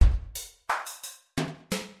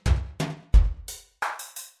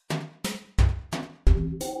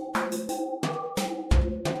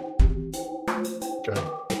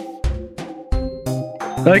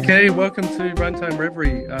Okay, welcome to Runtime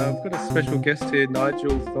Reverie. I've got a special guest here,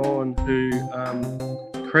 Nigel Thorne,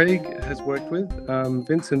 who Craig has worked with.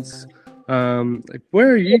 Vincent's.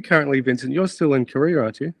 Where are you currently, Vincent? You're still in Korea,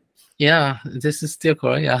 aren't you? Yeah, this is still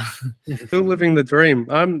Korea. Still living the dream.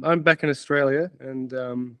 I'm back in Australia,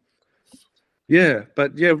 and yeah,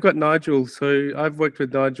 we've got Nigel. So I've worked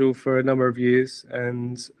with Nigel for a number of years,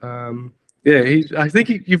 and yeah, I think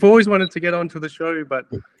you've always wanted to get onto the show, but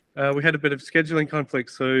we had a bit of scheduling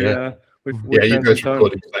conflict, so yeah, we've you found guys some time.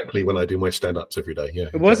 record exactly when I do my stand-ups every day. Yeah,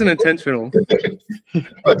 It wasn't intentional.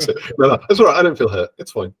 that's all right. I don't feel hurt.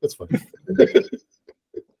 It's fine. It's fine.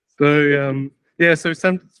 So yeah, so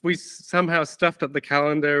we somehow stuffed up the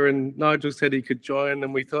calendar, and Nigel said he could join,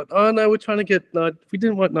 and we thought, oh no, we're trying to get we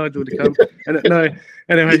didn't want Nigel to come, and no,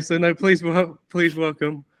 anyway, so no, please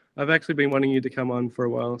welcome. I've actually been wanting you to come on for a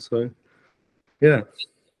while, so yeah.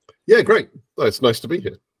 Yeah, great. Well, it's nice to be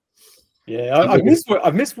here. Yeah,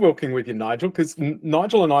 I've missed working with you, Nigel, because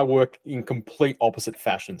Nigel and I work in complete opposite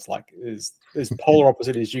fashions. Like, as polar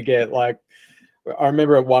opposite as you get. Like, I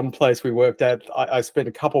remember at one place we worked at, I spent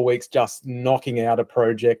a couple of weeks just knocking out a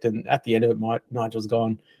project, and at the end of it, Nigel's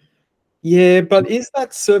gone, yeah, but is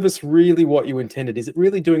that service really what you intended? Is it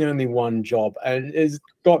really doing only one job? And it's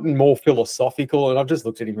gotten more philosophical, and I've just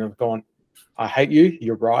looked at him and I've gone, I hate you,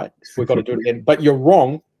 you're right, we've got to do it again. But you're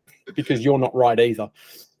wrong, because you're not right either.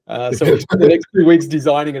 So we spent the next 2 weeks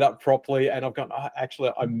designing it up properly, and I've gone,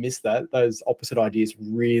 actually, I miss that. Those opposite ideas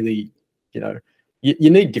really, you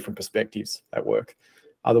need different perspectives at work.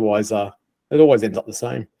 Otherwise, it always ends up the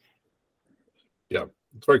same. Yeah,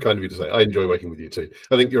 it's very kind of you to say. I enjoy working with you too.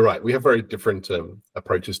 I think you're right. We have very different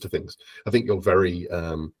approaches to things. I think you're very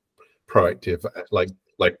proactive,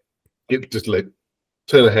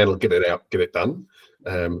 turn a handle, get it out, get it done.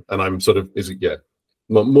 And I'm sort of,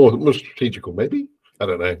 more strategical, maybe? I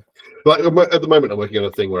don't know. Like at the moment, I'm working on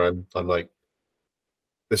a thing where I'm like,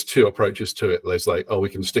 there's two approaches to it. There's like, oh, we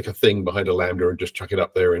can stick a thing behind a Lambda and just chuck it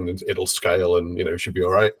up there and it'll scale and, it should be all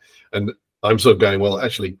right. And I'm sort of going, well,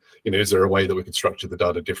 actually, is there a way that we could structure the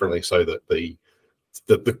data differently so that the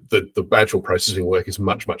actual processing work is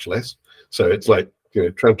much, much less? So it's like,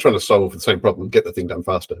 trying to solve the same problem, get the thing done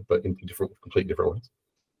faster, but in completely different ways.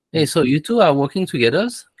 Hey, so you two are working together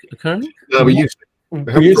currently? No, we used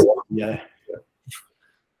to. Yeah.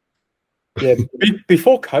 Yeah,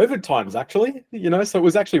 before COVID times, actually, so it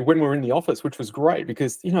was actually when we were in the office, which was great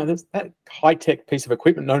because, there's that high-tech piece of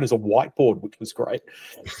equipment known as a whiteboard, which was great,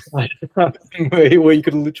 where you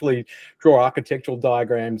could literally draw architectural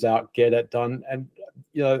diagrams out, get it done. And,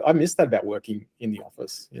 I miss that about working in the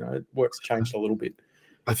office. Work's changed a little bit.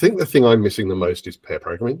 I think the thing I'm missing the most is pair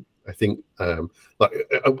programming. I think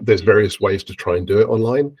there's various ways to try and do it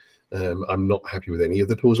online. I'm not happy with any of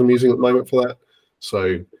the tools I'm using at the moment for that.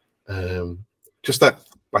 So just that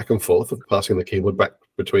back and forth of passing the keyboard back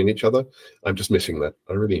between each other, I'm just missing that.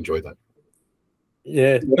 I really enjoy that.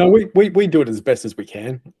 Yeah, no, we do it as best as we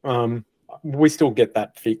can. We still get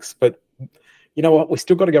that fixed, but you know what? We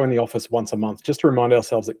still got to go in the office once a month just to remind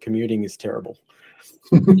ourselves that commuting is terrible.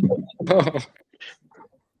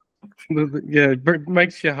 Yeah, it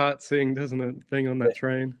makes your heart sing, doesn't it? Being on that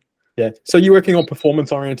train. Yeah. So you're working on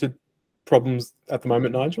performance-oriented problems at the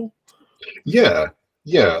moment, Nigel? Yeah.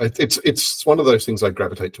 It's one of those things I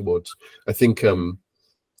gravitate towards. I think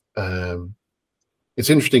it's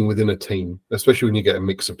interesting within a team, especially when you get a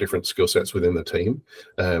mix of different skill sets within the team,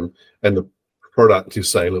 and the product is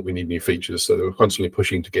saying, look, we need new features, so we're constantly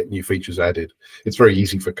pushing to get new features added. It's very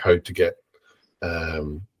easy for code to get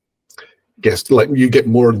you get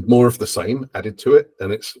more and more of the same added to it,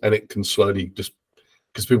 and it can slowly, just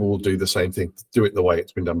because people will do the same thing, do it the way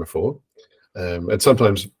it's been done before, and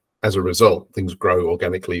sometimes as a result things grow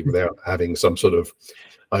organically without having some sort of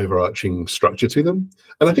overarching structure to them.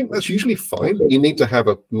 And I think that's usually fine. You need to have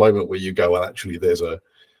a moment where you go, well, actually there's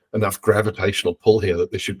enough gravitational pull here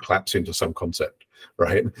that this should collapse into some concept,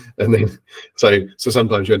 right? And then so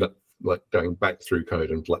sometimes you end up like going back through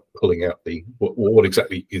code and like pulling out what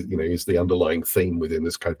exactly is the underlying theme within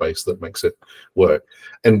this code base that makes it work.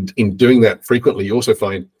 And in doing that frequently, you also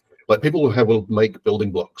find like people will make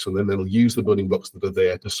building blocks, and then they'll use the building blocks that are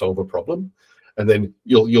there to solve a problem. And then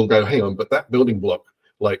you'll go, hang on, but that building block,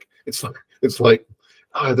 like it's like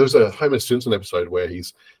there's a Homer Simpson episode where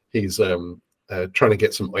he's trying to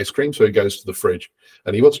get some ice cream, so he goes to the fridge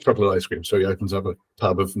and he wants chocolate ice cream, so he opens up a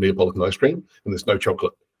tub of Neapolitan ice cream and there's no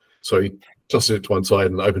chocolate, so he tosses it to one side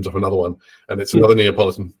and opens up another one, and it's another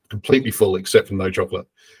Neapolitan completely full except for no chocolate,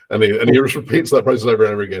 and he just repeats that process over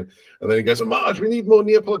and over again, and then he goes, Marge, we need more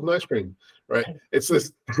Neapolitan ice cream, right? It's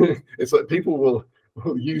this it's like people will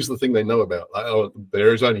use the thing they know about. Like, oh,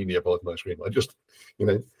 there is only Neapolitan ice cream. I just,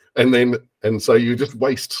 and so you just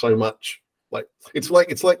waste so much. Like it's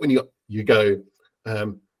like when you go,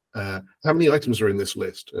 how many items are in this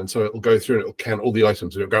list? And so it'll go through and it'll count all the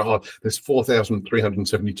items and it'll go, oh, there's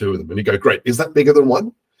 4,372 of them. And you go, great, is that bigger than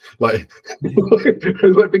one? Like,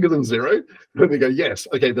 is that bigger than zero? And they go, yes,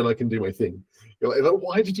 okay, then I can do my thing. You're like,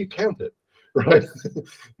 why did you count it? Right?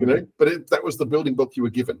 But that was the building block you were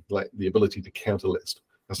given, like the ability to count a list,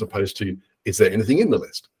 as opposed to, is there anything in the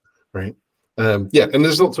list? Right? Yeah, and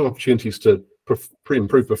there's lots of opportunities to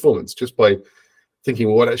improve performance just by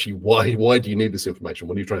thinking, well, why do you need this information?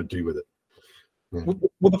 What are you trying to do with it? Yeah.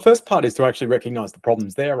 Well, the first part is to actually recognize the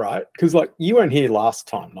problems there, right? Because like you weren't here last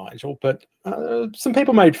time, Nigel, but some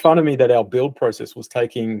people made fun of me that our build process was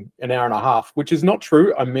taking an hour and a half, which is not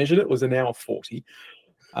true. I measured it was an hour 40.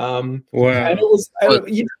 Wow. And it was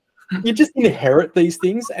you just inherit these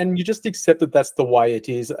things and you just accept that that's the way it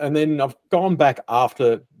is. And then I've gone back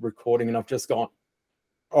after recording and I've just gone,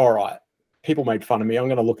 all right, people made fun of me. I'm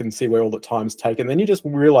going to look and see where all the time's taken. Then you just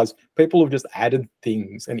realize people have just added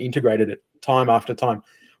things and integrated it time after time.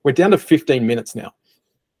 We're down to 15 minutes now,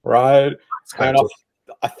 right? And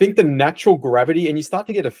I think the natural gravity, and you start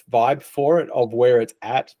to get a vibe for it of where it's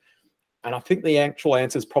at. And I think the actual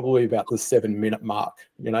answer is probably about the 7-minute mark,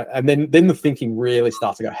 and then the thinking really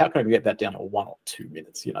starts to go, how can I get that down to 1 or 2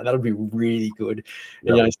 minutes? That would be really good.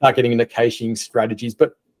 Yep. And, start getting into caching strategies.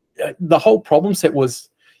 But the whole problem set was,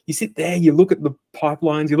 you sit there, you look at the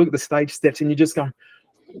pipelines, you look at the stage steps, and you just go,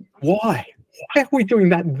 why? Why are we doing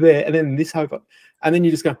that there? And then this over. And then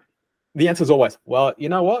you just go, the answer is always, well, you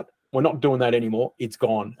know what? We're not doing that anymore. It's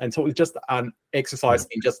gone. And so it was just an exercise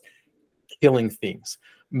in just killing things.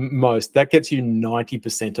 That gets you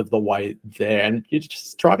 90% of the way there. And you're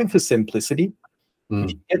just striving for simplicity.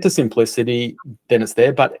 If you get to simplicity, then it's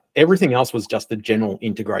there. But everything else was just a general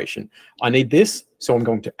integration. I need this, so I'm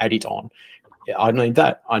going to add it on. I need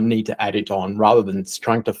that, I need to add it on, rather than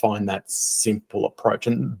trying to find that simple approach.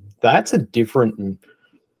 And that's a different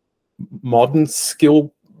modern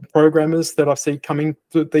skill programmers that I see coming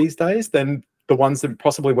these days than the ones that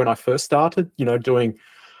possibly when I first started, doing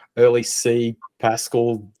early C,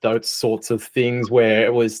 Pascal, those sorts of things where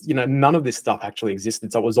it was, none of this stuff actually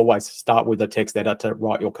existed. So it was always start with a text editor to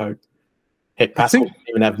write your code. Heck, Pascal didn't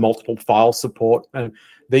even have multiple file support. And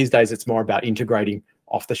these days it's more about integrating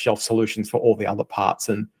off-the-shelf solutions for all the other parts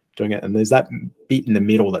and doing it. And there's that bit in the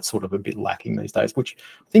middle that's sort of a bit lacking these days, which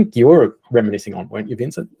I think you were reminiscing on, weren't you,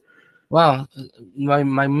 Vincent? Well, my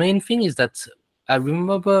main thing is that I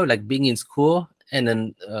remember like being in school and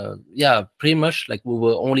then, pretty much like we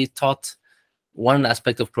were only taught one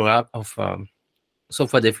aspect of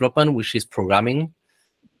software development, which is programming.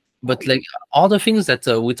 But like all the things that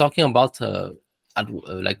we're talking about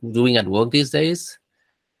like doing at work these days,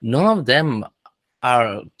 none of them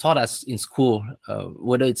are taught us in school,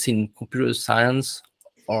 whether it's in computer science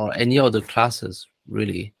or any other classes,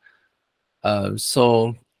 really.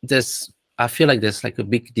 So I feel like there's like a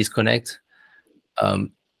big disconnect.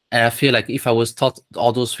 And I feel like if I was taught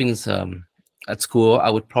all those things at school, I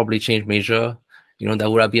would probably change major.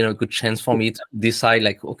 That would have been a good chance for me to decide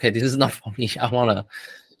like, okay, this is not for me. I want to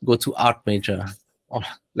go to art major, or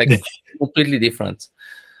like completely different.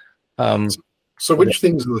 So which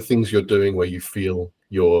things are the things you're doing where you feel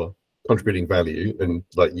you're contributing value and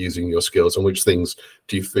like using your skills, and which things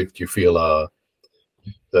do you feel are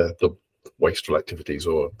the wasteful activities,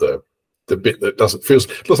 or the bit that feels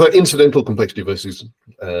like incidental complexity versus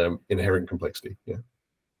inherent complexity?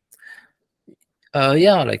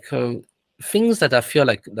 Things that I feel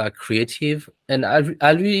like are creative, and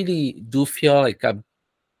I really do feel like I'm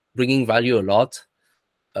bringing value a lot.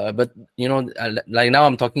 But like now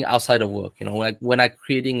I'm talking outside of work. Like when I'm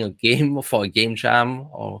creating a game for a game jam,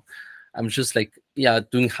 or I'm just like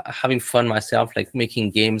having fun myself, like making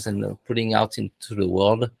games and putting out into the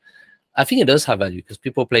world. I think it does have value because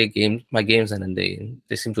people play my games, and then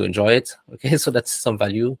they seem to enjoy it. Okay, so that's some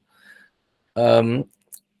value.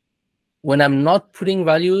 When I'm not putting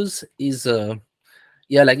values is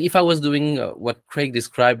like if I was doing what Craig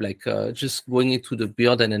described, like just going into the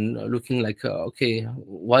build and then looking like, okay,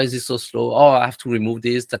 why is this so slow? Oh, I have to remove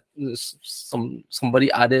this. That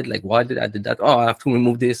somebody added. Like, why did I do that? Oh, I have to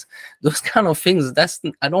remove this. Those kind of things.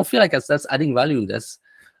 I don't feel like that's adding value. That's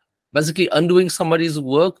basically undoing somebody's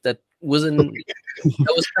work that was kind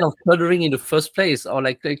of cluttering in the first place, or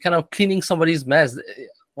like kind of cleaning somebody's mess.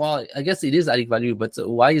 Well, I guess it is adding value, but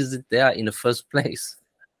why is it there in the first place?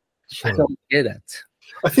 Sure. I don't get that.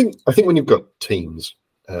 I think when you've got teams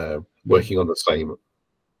working on the same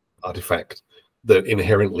artifact, that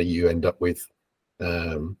inherently you end up with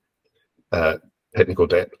technical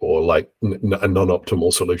debt or like a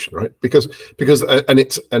non-optimal solution, right? Because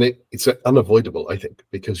it's unavoidable, I think,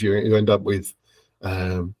 because you end up with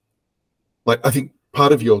like, I think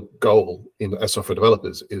part of your goal as software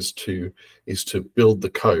developers is to build the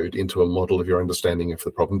code into a model of your understanding of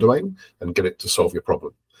the problem domain and get it to solve your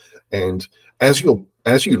problem. And as you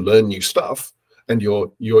learn new stuff and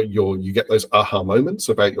you get those aha moments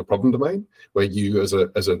about your problem domain where you as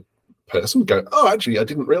a person go, oh, actually, I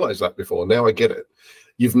didn't realize that before. Now I get it.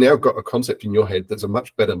 You've now got a concept in your head that's a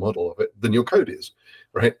much better model of it than your code is,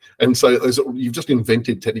 right? And so you've just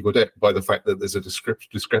invented technical debt by the fact that there's a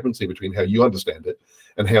discrepancy between how you understand it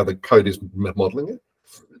and how the code is modeling it.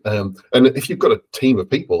 And if you've got a team of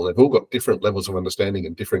people, they've all got different levels of understanding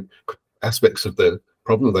and different aspects of the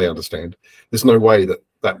problem they understand, there's no way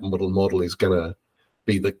that model is going to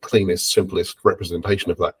be the cleanest, simplest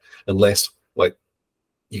representation of that, unless like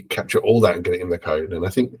you capture all that and get it in the code. And I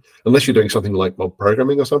think unless you're doing something like mob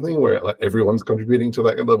programming or something where like everyone's contributing to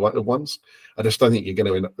that at once, I just don't think you're going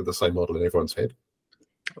to end up with the same model in everyone's head.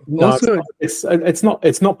 No, Also,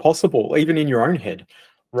 it's not possible, even in your own head,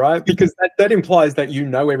 right? Because that implies that you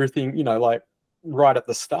know everything, you know, like right at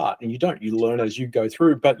the start, and you don't. You learn as you go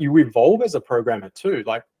through, but you evolve as a programmer too.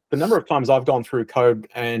 Like the number of times I've gone through code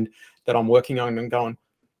and that I'm working on and going,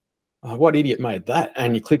 oh, what idiot made that?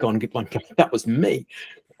 And you click on like, that was me.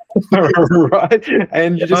 Right?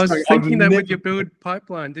 And you just I was thinking that with your build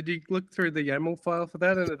pipeline, did you look through the YAML file for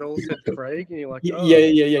that and it all said Craig and you're like, oh.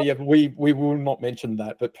 Yeah. We will not mention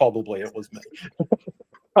that, but probably it was me.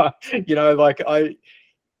 You know, like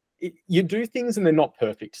you do things and they're not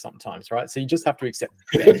perfect sometimes, right? So you just have to accept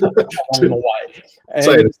that along the way. And,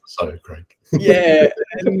 say it so, Craig. Yeah,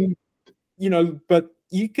 and you know, but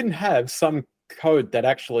you can have some code that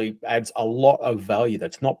actually adds a lot of value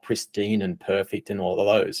that's not pristine and perfect and all of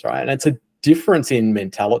those, right? And it's a difference in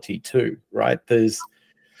mentality too, right? There's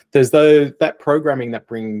that programming that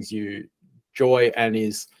brings you joy and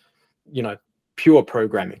is, you know, pure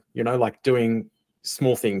programming, you know, like doing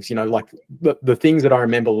small things, you know, like the things that I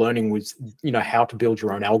remember learning was, you know, how to build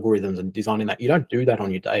your own algorithms and designing that. You don't do that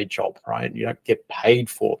on your day job, right? You don't get paid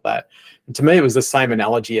for that. And to me, it was the same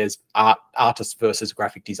analogy as artists versus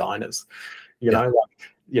graphic designers. You know,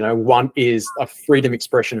 like, you know, one is a freedom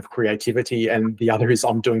expression of creativity and the other is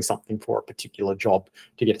I'm doing something for a particular job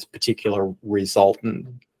to get a particular result.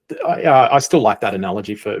 And I still like that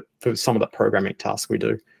analogy for some of the programming tasks we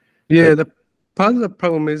do. Yeah, the part of the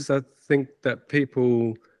problem is I think that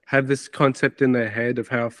people have this concept in their head of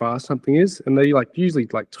how fast something is, and they like usually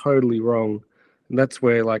like totally wrong. And that's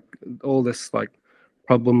where like all this like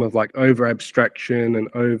problem of like over abstraction and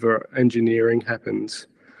over engineering happens.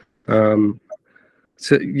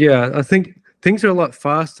 So yeah, I think things are a lot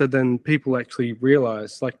faster than people actually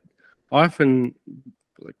realize. Like often,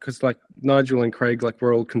 because like Nigel and Craig, like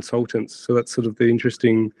we're all consultants, so that's sort of the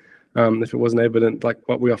interesting. If it wasn't evident, like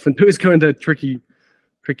what we often do is go into tricky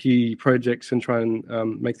projects and try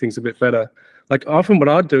and make things a bit better. Like often what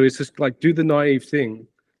I'd do is just like do the naive thing.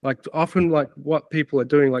 Like often like what people are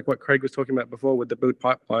doing, like what Craig was talking about before with the build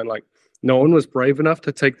pipeline, like no one was brave enough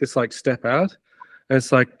to take this like step out. And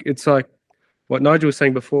it's like what Nigel was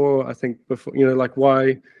saying before, I think before, you know, like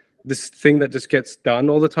why this thing that just gets done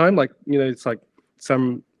all the time, like, you know, it's like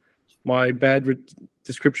my bad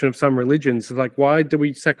description of some religions, like why do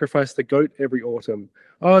we sacrifice the goat every autumn?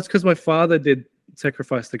 Oh, it's because my father did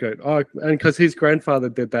sacrifice the goat. Oh, and because his grandfather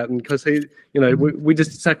did that, and because he, you know, we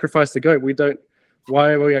just sacrifice the goat. We don't.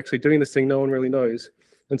 Why are we actually doing this thing? No one really knows.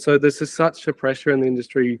 And so there's just such a pressure in the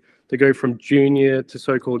industry to go from junior to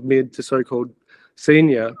so-called mid to so-called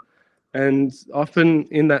senior, and often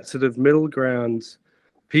in that sort of middle ground,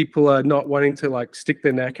 people are not wanting to like stick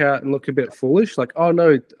their neck out and look a bit foolish. Like, oh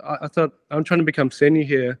no, I thought I'm trying to become senior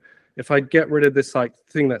here. If I get rid of this like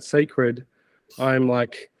thing that's sacred, I'm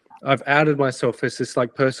like, I've outed myself as this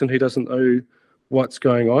like person who doesn't know what's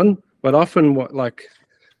going on. But often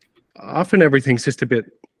everything's just a bit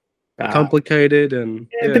complicated and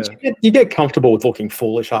but you get comfortable with looking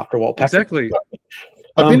foolish after a while. Exactly.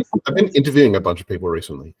 I've been interviewing a bunch of people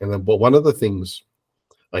recently, and then one of the things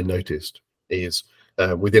I noticed is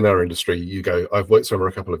within our industry, you go, I've worked somewhere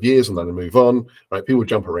a couple of years and then I move on. Right? People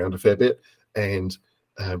jump around a fair bit, and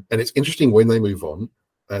it's interesting when they move on,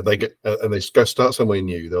 they get and they go start somewhere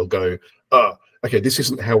new. They'll go, oh, okay, this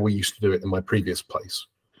isn't how we used to do it in my previous place,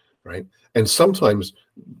 right? And sometimes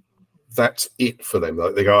that's it for them.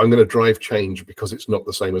 Like they go, I'm going to drive change because it's not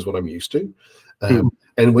the same as what I'm used to.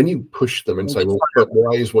 And when you push them and say, well, but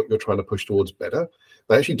why is what you're trying to push towards better?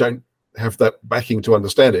 They actually don't have that backing to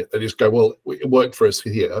understand it. They just go, well, it worked for us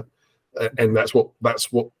here. and that's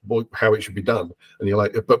how it should be done. And you're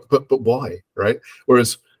like, but why, right?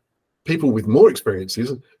 Whereas people with more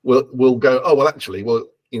experiences will go, oh well, actually, well,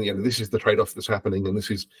 this is the trade-off that's happening, and this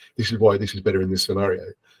is why this is better in this scenario,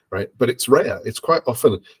 right? But it's rare. It's quite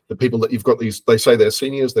often the people that you've got they say they're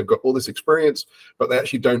seniors, they've got all this experience, but they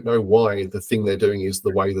actually don't know why the thing they're doing is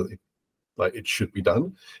the way that it should be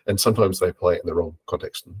done, and sometimes they play it in the wrong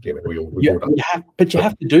context. And, but you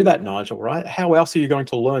have to do that, Nigel, right? How else are you going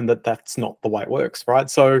to learn that that's not the way it works, right?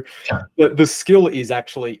 So the skill is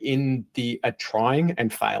actually in the trying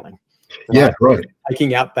and failing. Right? Yeah, right.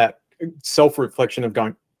 Taking out that self-reflection of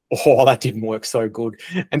going, oh, that didn't work so good.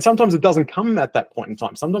 And sometimes it doesn't come at that point in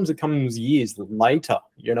time. Sometimes it comes years later,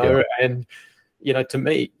 and, to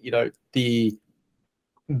me,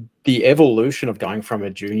 the evolution of going from a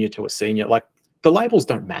junior to a senior, like the labels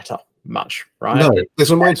don't matter much, right? No,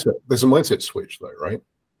 there's a mindset switch though, right?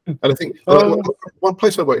 And I think one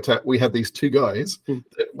place I worked at, we had these two guys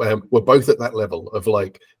that were both at that level of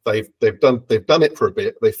like they've done it for a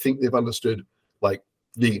bit. They think they've understood like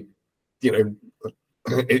we know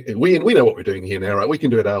what we're doing here now, right? We can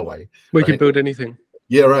do it our way. We can build anything.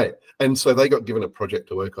 Yeah, right. And so they got given a project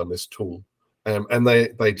to work on this tool, and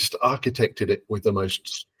they just architected it with the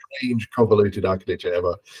most strange, convoluted architecture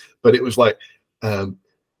ever. But it was like, and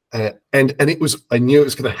it was, I knew it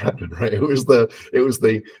was going to happen, right? It was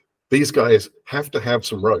these guys have to have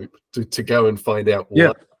some rope to go and find out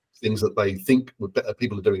what things that they think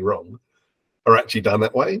people are doing wrong are actually done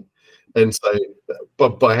that way. And so,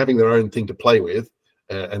 but by having their own thing to play with,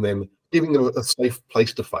 and then giving them a safe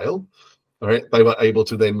place to fail, all right, they were able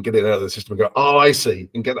to then get it out of the system and go, oh, I see,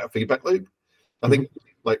 and get that feedback loop. I think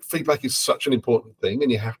like feedback is such an important thing,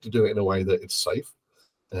 and you have to do it in a way that it's safe.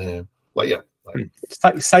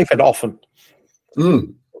 Safe and often. Right.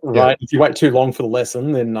 Yeah. If you wait too long for the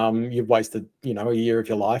lesson, then you've wasted, a year of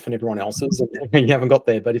your life and everyone else's, and you haven't got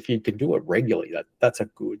there. But if you can do it regularly, that's a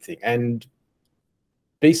good thing. And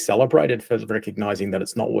be celebrated for recognizing that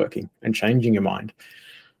it's not working and changing your mind.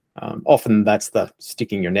 Often that's the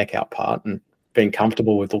sticking your neck out part and being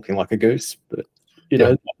comfortable with looking like a goose, but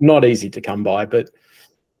not easy to come by. But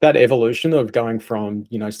that evolution of going from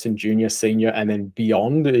some junior, senior, and then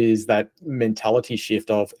beyond is that mentality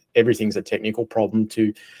shift of everything's a technical problem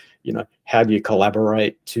to how do you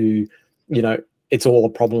collaborate to it's all a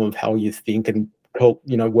problem of how you think and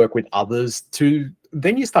work with others, to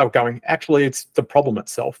then you start going, actually it's the problem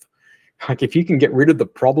itself. Like if you can get rid of the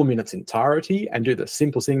problem in its entirety and do the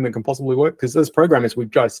simplest thing that can possibly work, because as programmers, we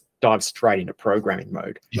just dive straight into programming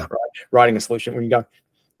mode, right? Writing a solution when you go,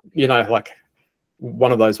 like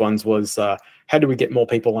one of those ones was, how do we get more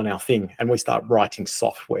people on our thing? And we start writing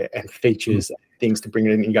software and features and things to bring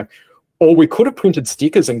it in. And you go, or we could have printed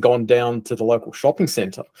stickers and gone down to the local shopping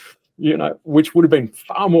center, which would have been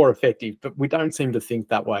far more effective, but we don't seem to think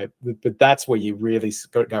that way. But that's where you really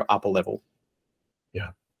got to go up a level.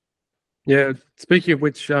 Yeah. Speaking of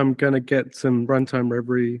which, I'm going to get some Runtime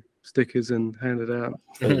Reverie stickers and hand it out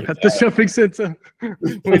at the shopping center.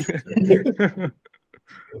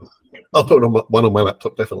 I'll put one on my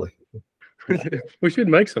laptop, definitely. We should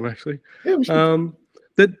make some, actually. Yeah, we should.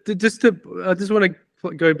 I just want to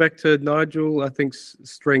go back to Nigel, I think,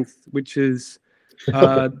 strength, which is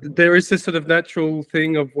there is this sort of natural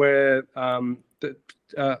thing of where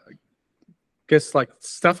guess like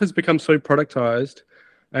stuff has become so productized,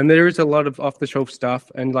 and there is a lot of off-the-shelf stuff,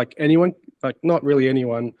 and like anyone, like not really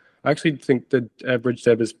anyone, I actually think the average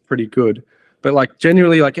dev is pretty good, but like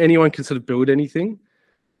generally like anyone can sort of build anything.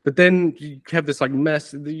 But then you have this like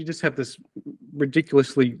mess, you just have this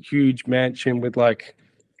ridiculously huge mansion with like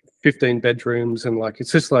 15 bedrooms, and like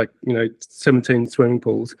it's just like 17 swimming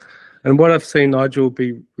pools. And what I've seen Nigel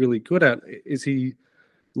be really good at is he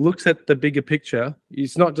looks at the bigger picture.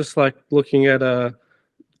 He's not just like looking at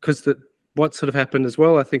because what sort of happened as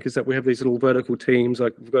well, I think, is that we have these little vertical teams.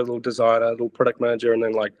 Like we've got a little designer, a little product manager, and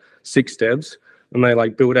then like 6 devs, and they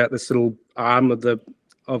like build out this little arm of the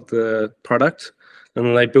product, and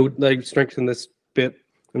then they strengthen this bit,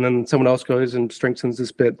 and then someone else goes and strengthens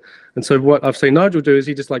this bit. And so what I've seen Nigel do is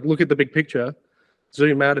he just like look at the big picture,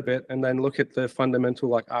 zoom out a bit, and then look at the fundamental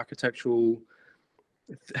like architectural,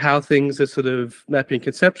 how things are sort of mapping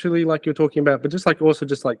conceptually, like you're talking about, but just like also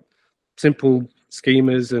just like simple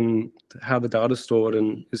schemas and how the data's stored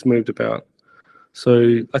and is moved about.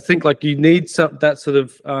 So I think like you need that sort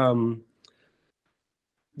of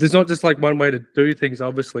there's not just like one way to do things,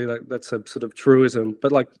 obviously, like that's a sort of truism,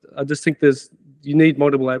 but like I just think you need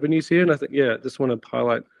multiple avenues here, and I think I just want to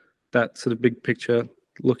highlight that sort of big picture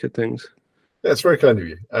look at things. That's very kind of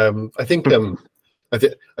you. I think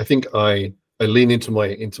I think I lean into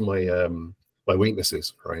my my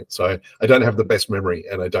weaknesses, right? So I don't have the best memory,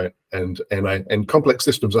 and I don't, and complex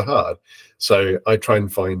systems are hard. So I try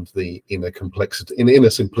and find the inner complexity, inner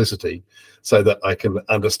simplicity, so that I can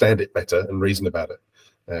understand it better and reason about it.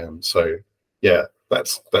 So yeah,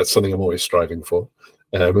 that's something I'm always striving for.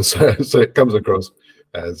 So it comes across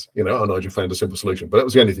as, you know, oh, Nigel found a simple solution, but that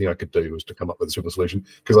was the only thing I could do, was to come up with a simple solution,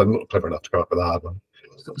 because I'm not clever enough to come up with a hard one.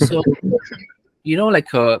 So, you know, like,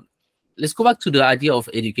 let's go back to the idea of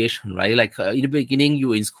education, right? Like, in the beginning, you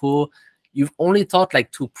were in school, you've only thought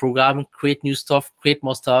like to program, create new stuff, create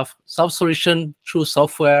more stuff, solve solution through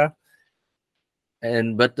software.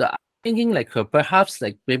 But I'm thinking like, perhaps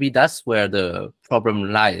like maybe that's where the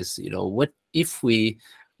problem lies. You know, what if we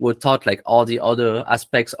were taught like all the other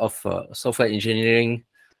aspects of software engineering,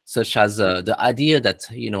 such as the idea that,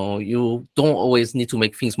 you know, you don't always need to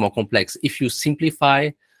make things more complex. If you simplify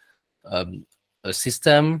a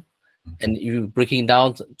system and you breaking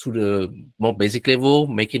down to the more basic level,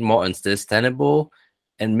 make it more understandable,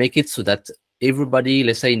 and make it so that everybody,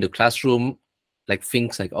 let's say in the classroom, like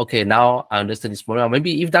thinks like, okay, now I understand this more.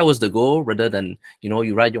 Maybe if that was the goal, rather than, you know,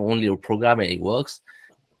 you write your own little program and it works,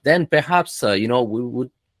 then perhaps, you know, we would,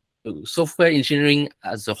 software engineering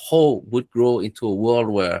as a whole would grow into a world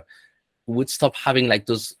where we would stop having like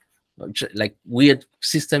those like weird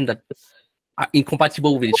systems that are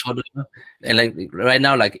incompatible with each other. And like right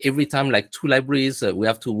now, like every time like two libraries, we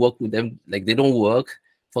have to work with them, like they don't work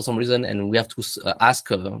for some reason, and we have to ask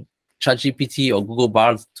ChatGPT or Google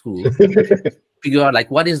Bard to figure out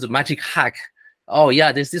like what is the magic hack. Oh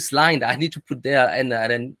yeah, there's this line that I need to put there, and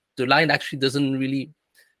then the line actually doesn't really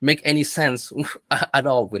make any sense at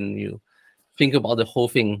all when you think about the whole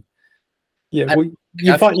thing. Yeah, well,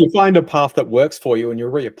 you find a path that works for you and you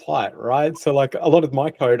reapply it, right? So like a lot of my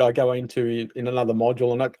code I go into in another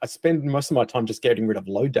module, and I spend most of my time just getting rid of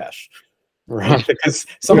Lodash, right? Because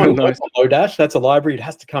someone knows Lodash, that's a library, it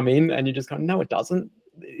has to come in, and you just go, no, it doesn't.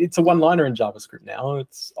 It's a one-liner in JavaScript now.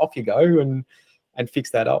 It's off you go and fix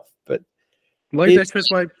that up. But Lodash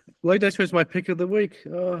was my pick of the week.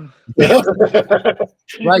 Oh.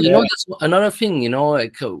 Right, you know, that's another thing, you know,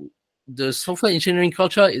 like the software engineering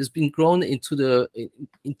culture has been grown into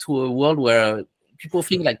a world where people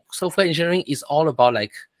think like software engineering is all about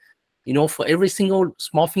like, you know, for every single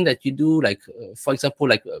small thing that you do, like for example,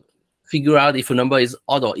 like figure out if a number is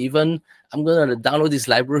odd or even, I'm gonna download this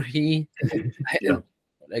library. Yeah.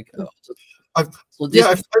 Like, I've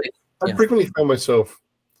frequently found myself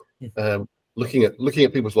looking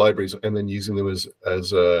at people's libraries and then using them as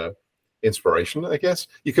inspiration, I guess.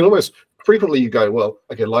 You can almost frequently you go, well,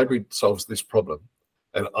 okay, library solves this problem,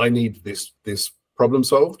 and I need this problem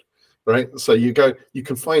solved, right? So you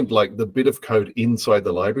can find like the bit of code inside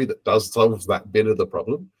the library that does solve that bit of the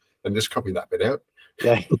problem, and just copy that bit out.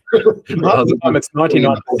 Yeah, it's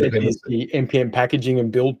 99% is the npm packaging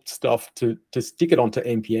and build stuff to stick it onto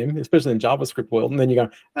npm, especially in JavaScript world, and then you go,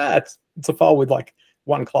 it's a file with like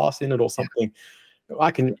one class in it or something. I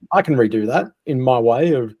can redo that in my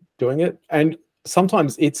way of doing it. And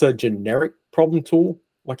sometimes it's a generic problem tool,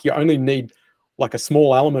 like you only need like a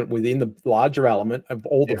small element within the larger element of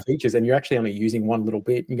all the features, and you're actually only using one little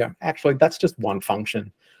bit. You go, actually, that's just one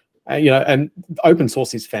function. You know, and open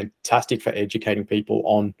source is fantastic for educating people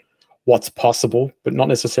on what's possible, but not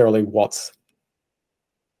necessarily what's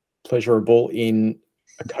pleasurable in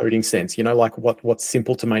a coding sense. You know, like what's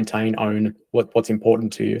simple to maintain, own, what's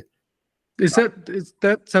important to you. Is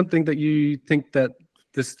that something that you think that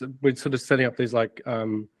we're sort of setting up these like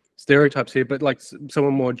stereotypes here, but like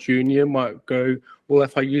someone more junior might go, well,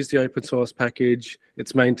 if I use the open source package,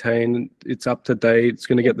 it's maintained, it's up to date, it's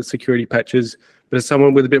going to get the security patches. But as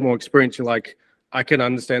someone with a bit more experience, you're like, I can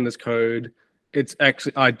understand this code. It's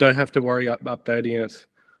actually, I don't have to worry about updating it.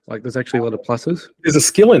 Like there's actually a lot of pluses. There's a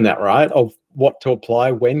skill in that, right? Of what to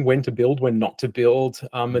apply, when to build, when not to build.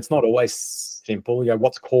 It's not always simple. You know,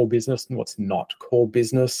 what's core business and what's not core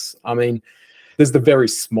business. I mean, there's the very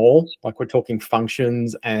small, like we're talking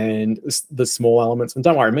functions and the small elements. And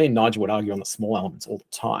don't worry, me and Nigel would argue on the small elements all the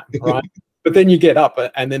time, right? But then you get up,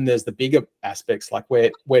 and then there's the bigger aspects, like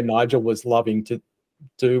where Nigel was loving to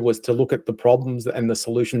do was to look at the problems and the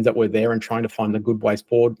solutions that were there and trying to find the good ways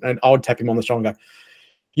forward. And I would tap him on the shoulder and go,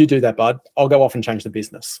 you do that, bud. I'll go off and change the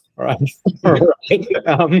business. All right. All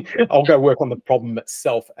right. I'll go work on the problem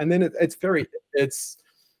itself. And then it's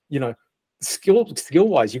you know, skill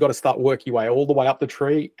wise, you got to start working your way all the way up the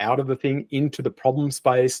tree, out of the thing, into the problem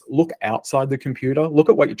space, look outside the computer, look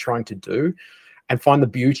at what you're trying to do and find the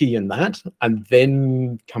beauty in that, and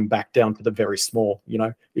then come back down to the very small. You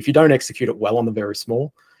know, if you don't execute it well on the very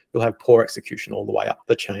small, you'll have poor execution all the way up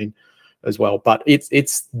the chain. as well. But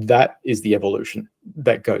that is the evolution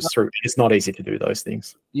that goes through. It's not easy to do those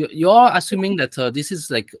things. You're assuming that this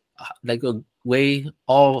is like a way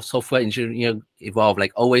all software engineers evolve,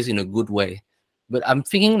 like always in a good way. But I'm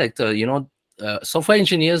thinking like software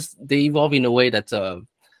engineers, they evolve in a way that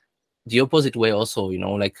the opposite way also.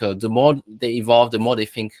 Like the more they evolve, the more they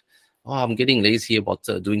think, oh, I'm getting lazy about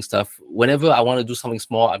doing stuff. Whenever I want to do something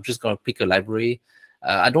small, I'm just gonna pick a library.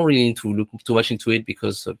 I don't really need to look too much into it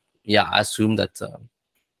because I assume that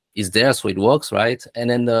it's there, so it works, right? And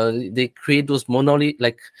then they create those monolith,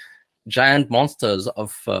 like giant monsters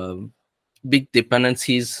of big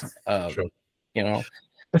dependencies. Sure.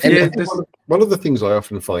 I think one of the things I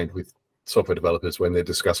often find with software developers when they're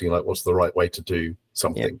discussing like what's the right way to do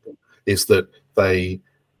something is that they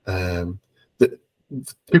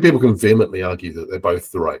two people can vehemently argue that they're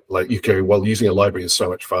both the right. Like you go, well, using a library is so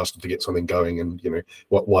much faster to get something going, and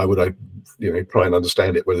why would I try and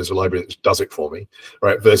understand it where there's a library that does it for me,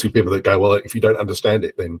 right? Versus people that go, well, if you don't understand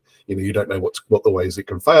it, then you don't know what the ways it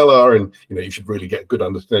can fail are, and you should really get good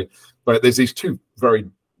understanding. But there's these two very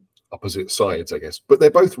opposite sides, I guess, but they're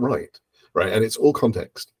both right, and it's all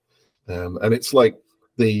context, and it's like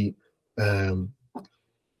the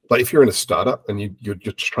like if you're in a startup and you're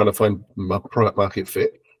just trying to find product market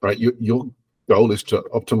fit, right? Your goal is to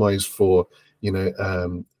optimize for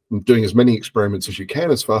doing as many experiments as you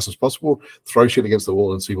can as fast as possible, throw shit against the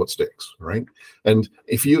wall and see what sticks, right? And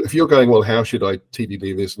if you're going, well, how should I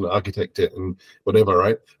TDD this and architect it and whatever,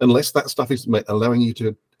 right? Unless that stuff is allowing you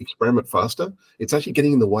to experiment faster, it's actually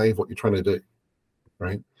getting in the way of what you're trying to do,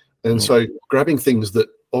 right? And so grabbing things that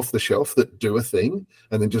off the shelf that do a thing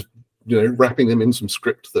and then just wrapping them in some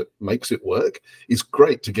script that makes it work is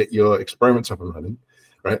great to get your experiments up and running,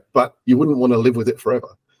 right? But you wouldn't want to live with it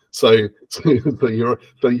forever. So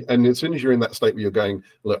and as soon as you're in that state where you're going,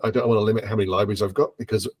 look, I don't want to limit how many libraries I've got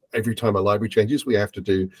because every time a library changes, we have to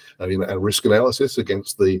do a risk analysis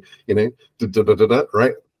against the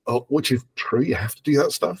right? Oh, which is true, you have to do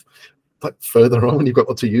that stuff. But further on, you've got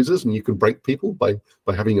lots of users and you can break people by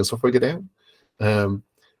having your software go down.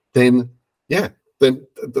 Then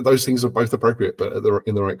those things are both appropriate, but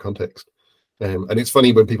in the right context. And it's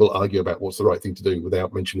funny when people argue about what's the right thing to do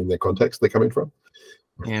without mentioning their context they're coming from.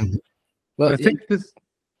 Yeah. Well, I think this.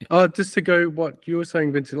 Just to go what you were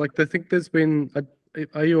saying, Vincent. Like I think there's been.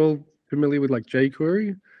 Are you all familiar with like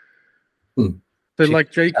jQuery? So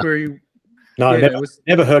like jQuery. No,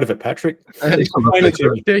 never heard of it, Patrick.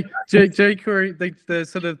 jQuery, the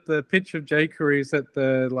sort of the pitch of jQuery is that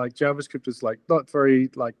the like JavaScript is like not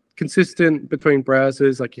very like consistent between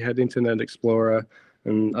browsers. Like you had Internet Explorer,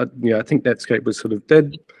 and I think Netscape was sort of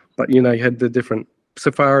dead, but you had the different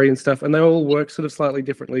Safari and stuff, and they all work sort of slightly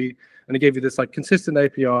differently. And it gave you this like consistent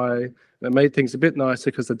API, and it made things a bit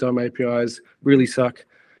nicer because the DOM APIs really suck,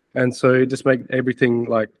 and so it just made everything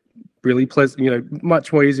like really pleasant,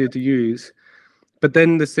 much more easier to use. But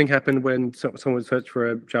then this thing happened when someone would search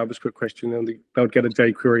for a JavaScript question and they would get a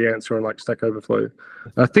jQuery answer on like Stack Overflow.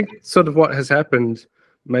 I think sort of what has happened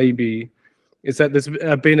maybe is that there's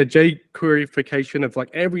been a jQueryification of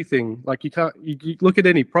like everything. Like you look at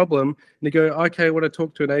any problem and you go, okay, I want to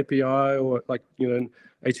talk to an API or like, an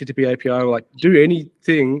HTTP API or like do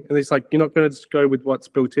anything. And it's like, you're not going to just go with what's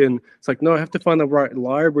built in. It's like, no, I have to find the right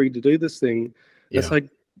library to do this thing. Yeah. It's like,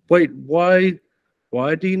 wait, why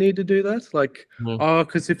do you need to do that? Like,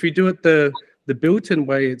 because if you do it the built-in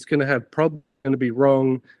way, it's going to have problems, going to be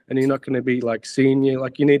wrong, and you're not going to be like senior.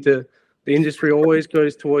 Like you need to. The industry always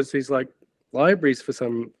goes towards these like libraries for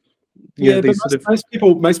some. But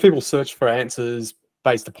most people search for answers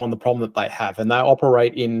based upon the problem that they have, and they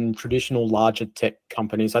operate in traditional larger tech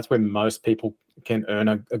companies. That's where most people can earn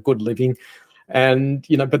a good living, and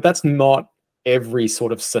but that's not every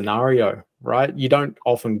sort of scenario, right? You don't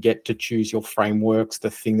often get to choose your frameworks,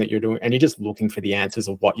 the thing that you're doing, and you're just looking for the answers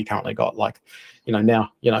of what you currently got. Like,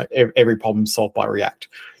 now, every problem solved by React,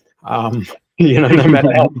 no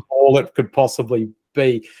matter how small it could possibly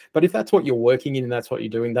be. But if that's what you're working in and that's what you're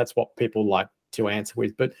doing, that's what people like to answer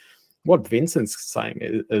with. But what Vincent's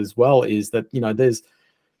saying as well is that, there's,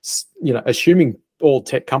 assuming all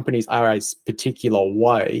tech companies are a particular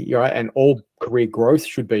way, right, and all career growth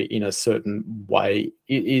should be in a certain way,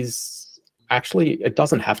 it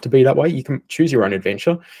doesn't have to be that way. You can choose your own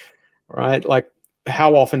adventure, right? Like,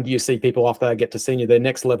 how often do you see people after they get to senior, their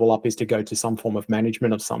next level up is to go to some form of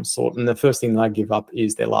management of some sort, and the first thing they give up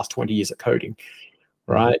is their last 20 years of coding,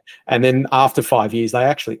 right? And then after 5 years, they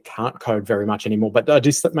actually can't code very much anymore, but they're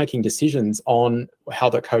just making decisions on how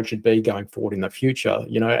the code should be going forward in the future,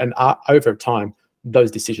 and over time,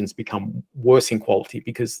 those decisions become worse in quality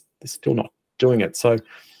because they're still not doing it. So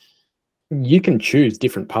you can choose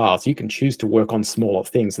different paths. You can choose to work on smaller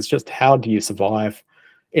things. It's just, how do you survive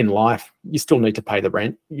in life? You still need to pay the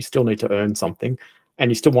rent. You still need to earn something, and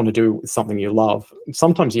you still want to do something you love.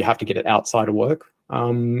 Sometimes you have to get it outside of work,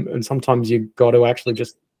 and sometimes you've got to actually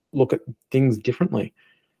just look at things differently.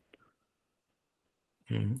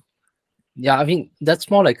 Mm-hmm. Yeah, I think that's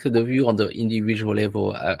more like the view on the individual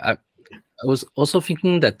level. I was also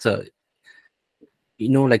thinking that, you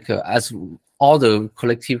know, like as all the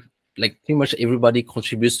collective, like pretty much everybody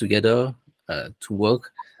contributes together to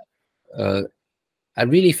work. I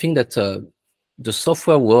really think that the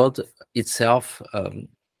software world itself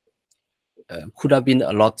could have been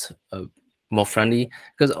a lot more friendly,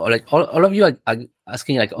 because like all of you are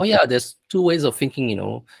asking like, oh yeah, there's two ways of thinking, you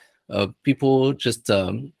know. People just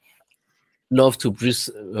love to just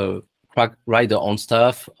write their own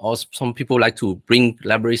stuff, or some people like to bring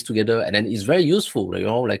libraries together, and then it's very useful, you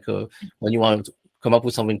know, like when you want to come up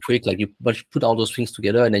with something quick, like you put all those things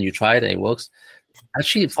together and then you try it and it works.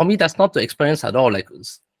 Actually, for me, that's not the experience at all. Like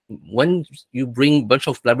when you bring a bunch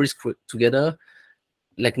of libraries together,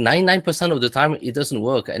 like 99% of the time it doesn't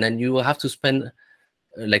work, and then you have to spend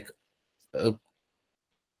like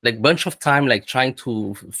bunch of time like trying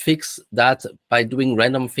to fix that by doing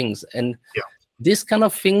random things. And this kind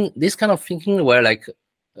of thinking where like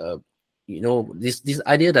you know, this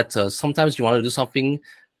idea that sometimes you want to do something,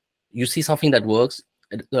 you see something that works,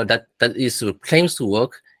 that is claims to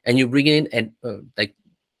work, and you bring it in, and like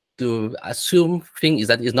the assume thing is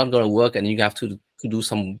that it's not going to work, and you have to do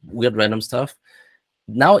some weird random stuff.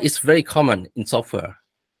 Now it's very common in software.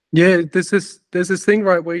 Yeah, there's this thing,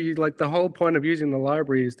 right, where you like the whole point of using the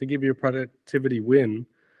library is to give you a productivity win.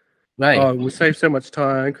 Right. Oh, we'll save so much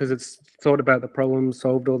time because it's thought about the problem,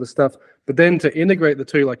 solved all the stuff. But then to integrate the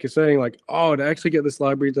two, like you're saying, like, oh, to actually get this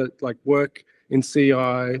library to like work in CI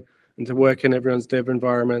and to work in everyone's dev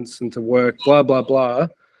environments and to work blah blah blah,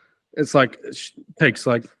 it's like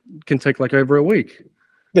can take like over a week.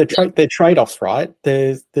 They're trade-offs, right?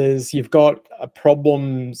 There's you've got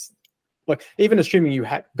problems. Like, even assuming you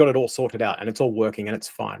got it all sorted out and it's all working and it's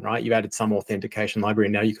fine, right? You added some authentication library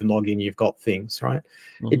and now you can log in, you've got things, right?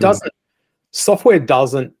 Mm-hmm. Software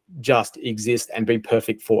doesn't just exist and be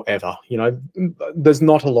perfect forever. You know, there's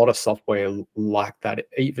not a lot of software like that.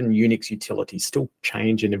 Even Unix utilities still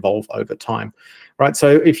change and evolve over time, right?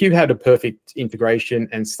 So if you had a perfect integration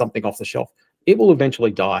and something off the shelf, it will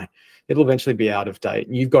eventually die. It'll eventually be out of date,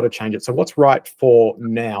 and you've got to change it. So what's right for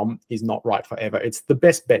now is not right forever. It's the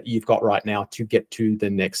best bet you've got right now to get to the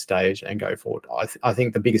next stage and go forward. I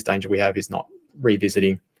think the biggest danger we have is not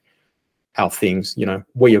revisiting how things, you know,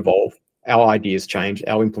 we evolve, our ideas change,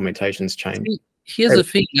 our implementations change. Here's the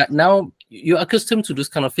thing: now you're accustomed to those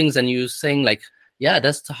kind of things, and you're saying like, yeah,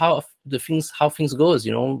 that's how things goes.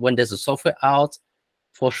 You know, when there's a software out,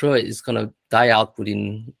 for sure it's gonna die out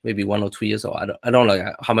within maybe 1 or 2 years, or I don't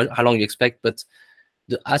know how long you expect. But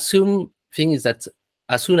the assume thing is that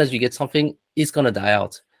as soon as you get something, it's gonna die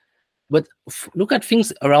out. But look at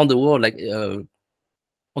things around the world, like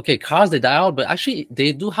okay, cars, they die out, but actually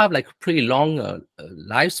they do have like pretty long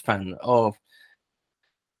lifespan of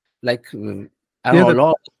like I don't know, a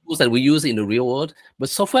lot of tools that we use in the real world. But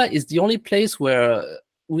software is the only place where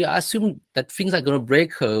we assume that things are going to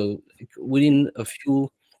break within a few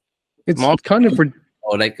months. Kind of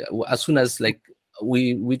or like as soon as like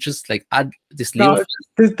we just like add this little.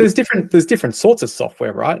 No, there's different sorts of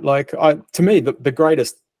software, right? Like to me, the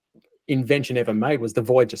greatest invention ever made was the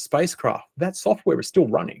Voyager spacecraft. That software is still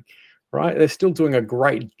running, right? They're still doing a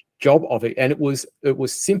great job of it, and it was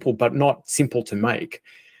simple, but not simple to make,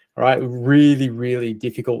 right? Really, really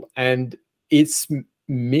difficult, and its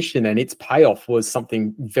mission and its payoff was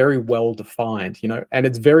something very well defined, you know. And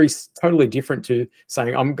it's totally different to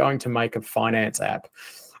saying I'm going to make a finance app,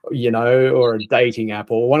 you know, or a dating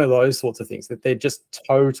app or one of those sorts of things. That they're just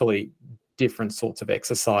totally different sorts of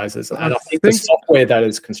exercises. And I think the software that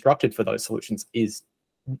is constructed for those solutions is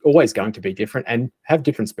always going to be different and have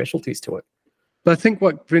different specialties to it. But I think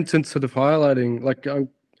what Vincent's sort of highlighting, like,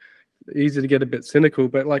 easy to get a bit cynical,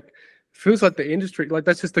 but like feels like the industry, like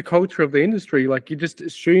that's just the culture of the industry. Like you just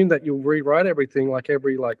assume that you'll rewrite everything like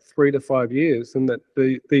every like 3 to 5 years, and that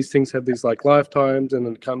these things have these like lifetimes, and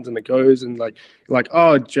it comes and it goes, and like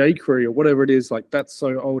oh, jQuery or whatever it is, like that's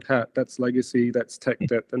so old hat, that's legacy, that's tech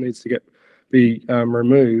debt that needs to be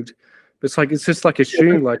removed. It's like it's just like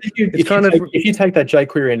assumed, like if you take that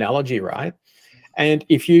jQuery analogy, right, And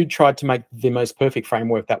if you tried to make the most perfect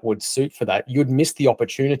framework that would suit for that, you'd miss the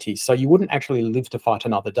opportunity. So you wouldn't actually live to fight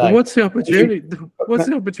another day. Well, what's the opportunity? What's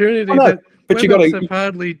the opportunity no, that but web you got apps to have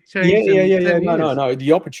hardly changed in 10 years? No.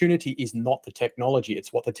 The opportunity is not the technology;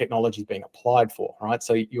 it's what the technology is being applied for, right?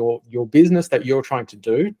 So your business that you're trying to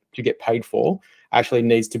do to get paid for actually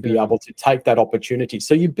needs to be able to take that opportunity.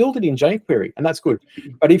 So you build it in jQuery, and that's good.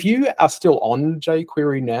 But if you are still on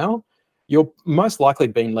jQuery now, you're most likely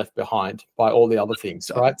being left behind by all the other things,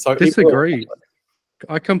 right? So disagree.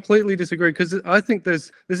 I completely disagree, because I think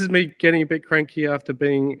this is me getting a bit cranky after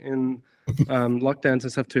being in lockdowns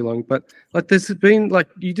and stuff too long. But like, there's been like,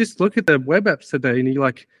 you just look at the web apps today and you're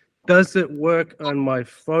like, does it work on my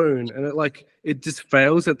phone? And it just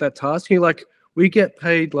fails at that task. And you're like, we get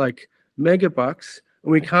paid like megabucks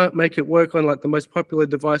and we can't make it work on like the most popular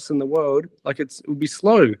device in the world. Like, it would be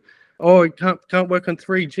slow. Oh, it can't work on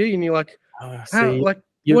 3G, and you're like,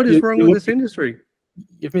 what is wrong with this industry?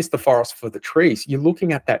 You've missed the forest for the trees. You're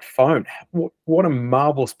looking at that phone. What a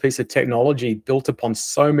marvelous piece of technology built upon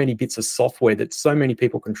so many bits of software that so many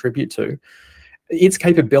people contribute to. Its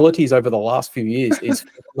capabilities over the last few years is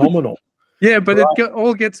phenomenal. Yeah, but it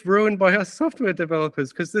all gets ruined by us software developers,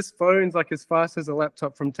 because this phone's like as fast as a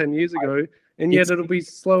laptop from 10 years ago, and yet it'll be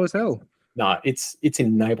slow as hell. No, it's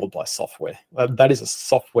enabled by software. That is a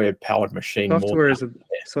software-powered machine. Software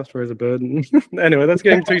is a burden. Anyway, that's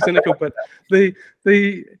getting too cynical. But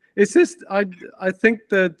it's just I think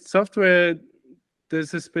that software,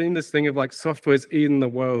 there's just been this thing of like software's eating the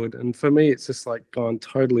world, and for me, it's just like gone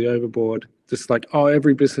totally overboard. Just like, oh,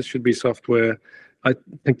 every business should be software. I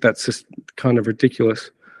think that's just kind of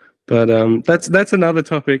ridiculous. But that's another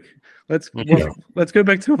topic. Let's go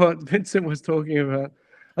back to what Vincent was talking about.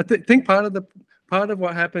 I think part of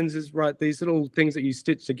what happens is, right, these little things that you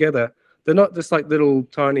stitch together, they're not just like little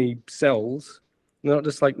tiny cells. They're not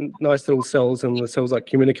just like nice little cells, and the cells like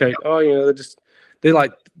communicate. Oh, you know,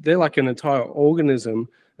 they're like an entire organism,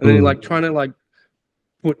 and then you're like trying to like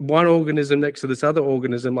put one organism next to this other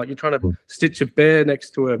organism, like you're trying to stitch a bear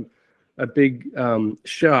next to a big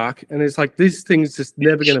shark, and it's like these things just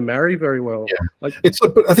never going to marry very well. Yeah. Like,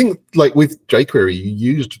 but I think like with jQuery, you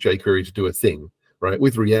used jQuery to do a thing. Right,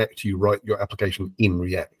 with React, you write your application in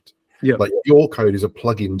React. Yeah, like your code is a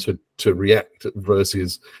plugin to React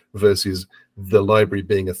versus the library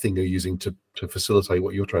being a thing you're using to facilitate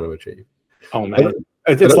what you're trying to achieve. Oh man,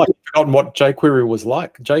 it's like you've forgotten what jQuery was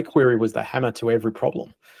like. jQuery was the hammer to every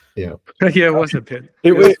problem. Yeah, yeah, it was a bit.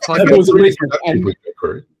 There was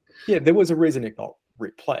a reason it got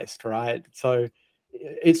replaced, right? So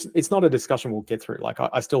it's not a discussion we'll get through. Like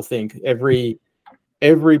I still think every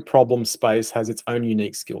problem space has its own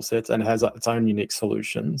unique skill sets and has its own unique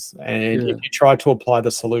solutions. And if you try to apply the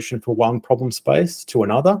solution for one problem space to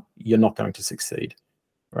another, you're not going to succeed,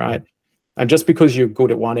 right? And just because you're good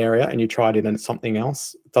at one area and you tried it in something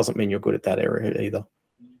else, doesn't mean you're good at that area either.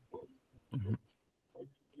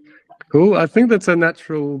 Cool. I think that's a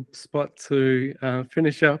natural spot to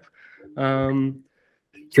finish up. I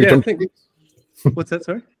think. What's that?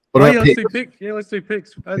 Sorry. Let's do picks. Yeah, let's do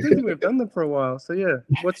picks. I don't think we've done them for a while. So yeah,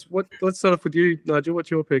 let's start off with you, Nigel.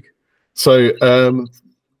 What's your pick? So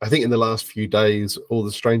I think in the last few days, all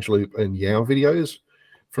the Strange Loop and Yao videos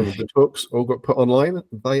from the talks all got put online.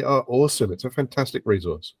 They are awesome. It's a fantastic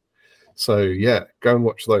resource. So yeah, go and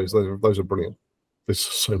watch those. Those are brilliant. There's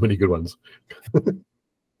so many good ones.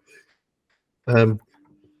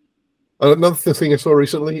 Another thing I saw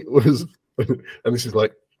recently was, and this is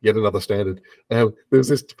like yet another standard. There's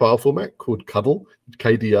this file format called Cuddle,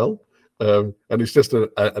 KDL, and it's just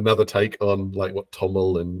another take on like what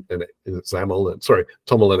TOML and XAML and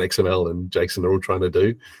TOML and XML and JSON are all trying to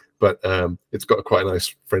do, but it's got quite a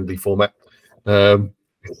nice friendly format. Yeah,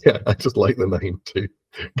 I just like the name too,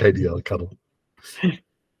 KDL Cuddle.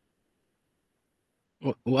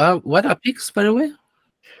 What are picks, by the way?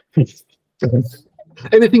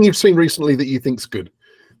 Anything you've seen recently that you think's good,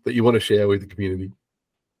 that you want to share with the community?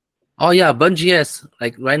 Oh yeah, Bun.js.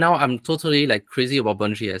 Like right now, I'm totally like crazy about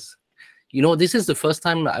Bun.js. You know, this is the first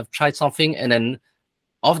time I've tried something, and then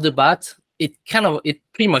off the bat, it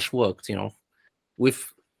pretty much worked. You know,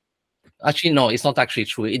 actually no, it's not actually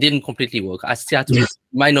true. It didn't completely work. I still had to do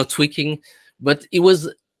minor tweaking, but it was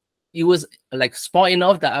like smart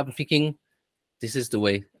enough that I'm thinking, this is the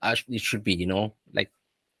way it should be. You know, like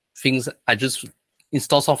things. I just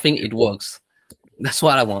install something, it works. That's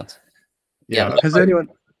what I want. Yeah.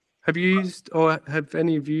 Have you used, or have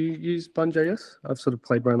any of you used Bun.js? I've sort of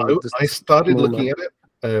played around with this. I started looking at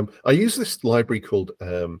it. I use this library called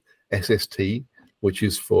SST, which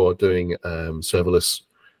is for doing serverless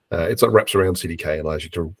It's like wraps around CDK and allows you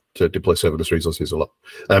to deploy serverless resources a lot.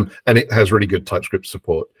 And it has really good TypeScript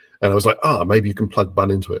support. And I was like, maybe you can plug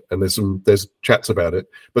Bun into it. And there's chats about it,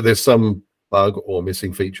 but there's some bug or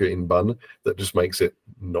missing feature in Bun that just makes it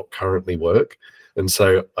not currently work. And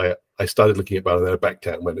so I started looking at Bun and then I backed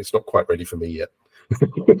out and went, it's not quite ready for me yet.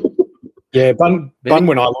 Yeah, Bun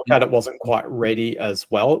when I looked at it wasn't quite ready as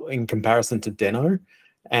well in comparison to Deno.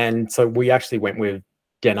 And so we actually went with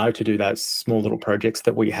Deno to do those small little projects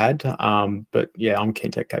that we had. But yeah, I'm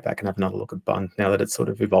keen to go back and have another look at Bun now that it's sort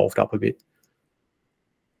of evolved up a bit.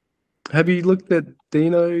 Have you looked at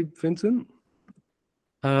Deno, Vincent?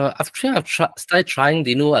 I've started trying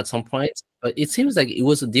Deno at some point, but it seems like it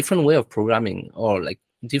was a different way of programming or like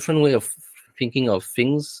different way of thinking of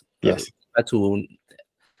things. Yes. To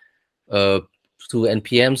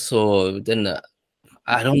NPM. So then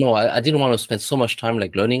I don't know. I didn't want to spend so much time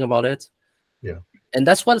like learning about it. Yeah. And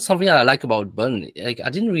that's something I like about Bun. Like I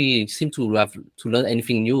didn't really seem to have to learn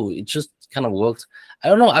anything new. It just kind of worked. I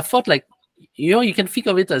don't know. I thought like, you can think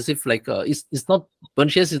of it as if like it's not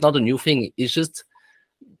Bun.js is not a new thing. It's just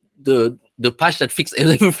the patch that fixed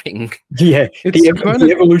everything. Yeah,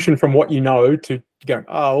 the evolution from what you know to going,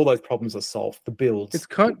 all those problems are solved. The builds, it's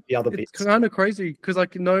kind bits. Kind of crazy because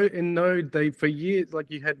like in Node they for years like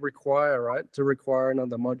you had require, right, to require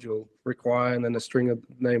another module, require and then a string of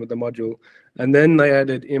name of the module, and then they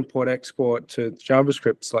added import export to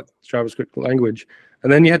JavaScript, like JavaScript language,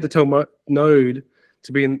 and then you had to tell Node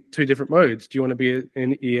to be in 2 different modes. Do you want to be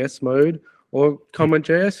in ES mode or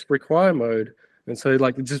Common.js require mode? And so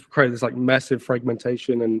like it just created this like massive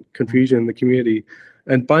fragmentation and confusion in the community.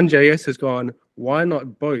 And Bun.js has gone, why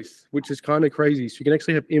not both? Which is kind of crazy. So you can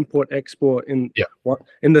actually have import export in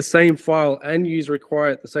the same file and use require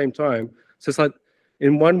at the same time. So it's like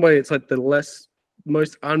in one way it's like the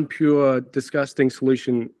most unpure, disgusting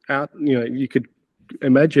solution out you could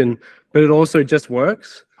imagine, but it also just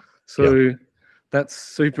works. So that's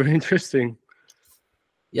super interesting.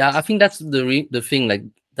 Yeah, I think that's the thing, like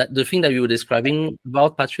that the thing that you were describing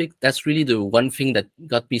about, Patrick, that's really the one thing that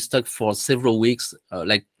got me stuck for several weeks,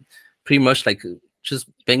 like pretty much like just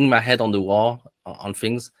banging my head on the wall on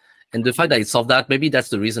things. And the fact that it solved that, maybe that's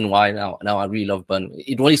the reason why now I really love Bun.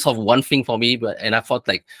 It only solved one thing for me, and I thought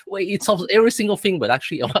like, wait, it solves every single thing, but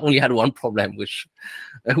actually I only had one problem, which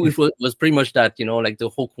was pretty much that, like the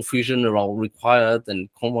whole confusion around required and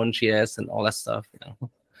Common.js and all that stuff.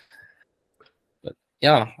 But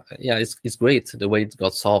yeah, it's great the way it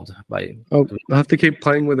got solved by. Oh, I have to keep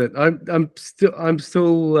playing with it. I'm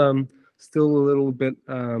still a little bit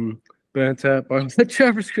burnt out by the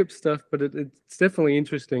JavaScript stuff, but it's definitely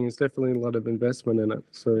interesting. It's definitely a lot of investment in it.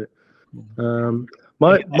 So,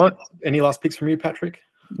 any last picks from you, Patrick?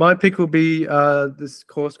 My pick will be this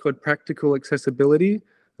course called Practical Accessibility.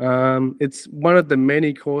 It's one of the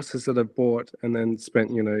many courses that I've bought and then spent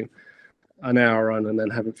an hour on and then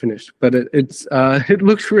haven't finished. But it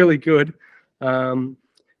looks really good.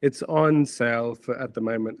 It's on sale at the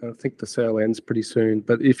moment. I think the sale ends pretty soon.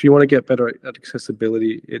 But if you want to get better at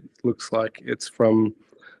accessibility, it looks like it's from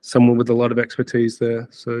someone with a lot of expertise there.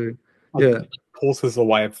 So, yeah. Courses a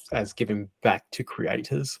way of as giving back to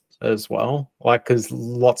creators as well. Like, because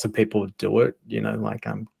lots of people do it, like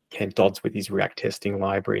Kent Dodds with his React testing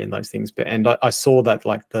library and those things. And I saw that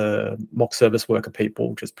like the mock service worker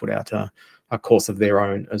people just put out a course of their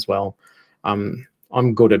own as well. I'm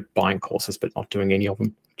good at buying courses, but not doing any of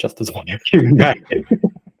them. Just as one giving back.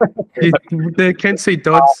 There can see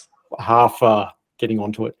Dodds half getting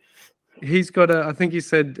onto it. He's got I think he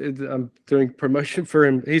said I'm doing promotion for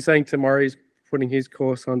him. He's saying tomorrow he's putting his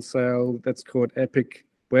course on sale. That's called Epic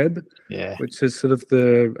Web, which is sort of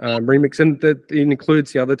the remix, and that it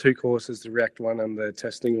includes the other 2 courses, the React one and the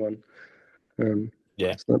testing one. So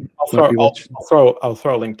I'll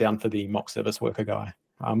throw a link down for the mock service worker guy.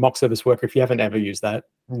 Mock service worker, if you haven't ever used that,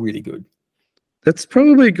 really good. That's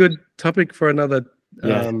probably a good topic for another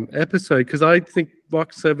episode, because I think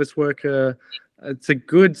mock service worker, it's a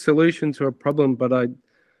good solution to a problem, but I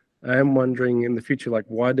am wondering in the future, like,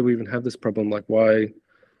 why do we even have this problem? Like, why?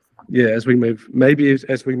 Yeah, as we move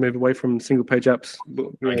away from single page apps.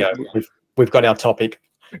 We've got our topic.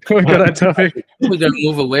 We've got our topic. We're gonna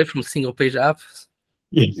move away from single page apps.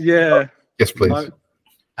 Yeah. Yes, please.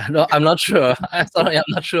 I'm not sure. I'm sorry, I'm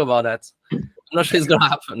not sure about that. I'm not sure it's gonna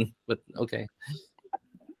happen, but okay.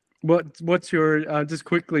 What's your just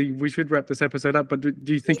quickly? We should wrap this episode up. But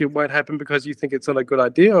do you think it won't happen because you think it's not a good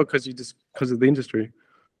idea, or because of the industry?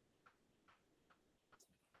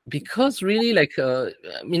 Because really, like, I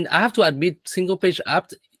have to admit, single page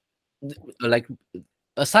app, like,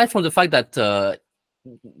 aside from the fact that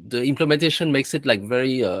the implementation makes it like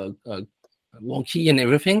very wonky and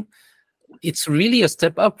everything. It's really a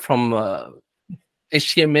step up from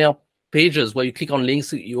HTML pages where you click on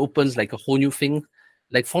links, it opens like a whole new thing.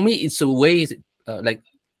 Like for me, it's a way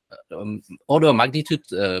order of magnitude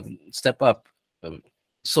step up.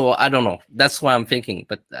 So I don't know. That's what I'm thinking.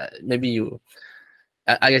 But maybe you,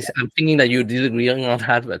 I guess I'm thinking that you did agree on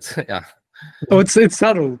that. But yeah. Oh, it's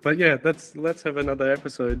subtle, but yeah, let's have another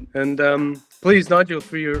episode. And please, Nigel,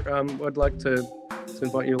 through your I'd like to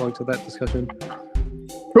invite you along to that discussion.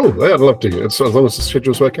 Cool. Yeah, I'd love to. As long as the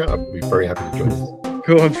schedules work out, I'd be very happy to join.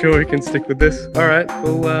 Cool. I'm sure we can stick with this. All right.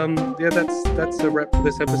 Well, yeah, that's a wrap for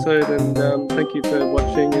this episode. And thank you for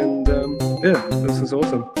watching. And yeah, this is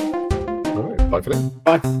awesome. All right. Bye for now.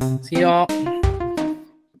 Bye. See y'all.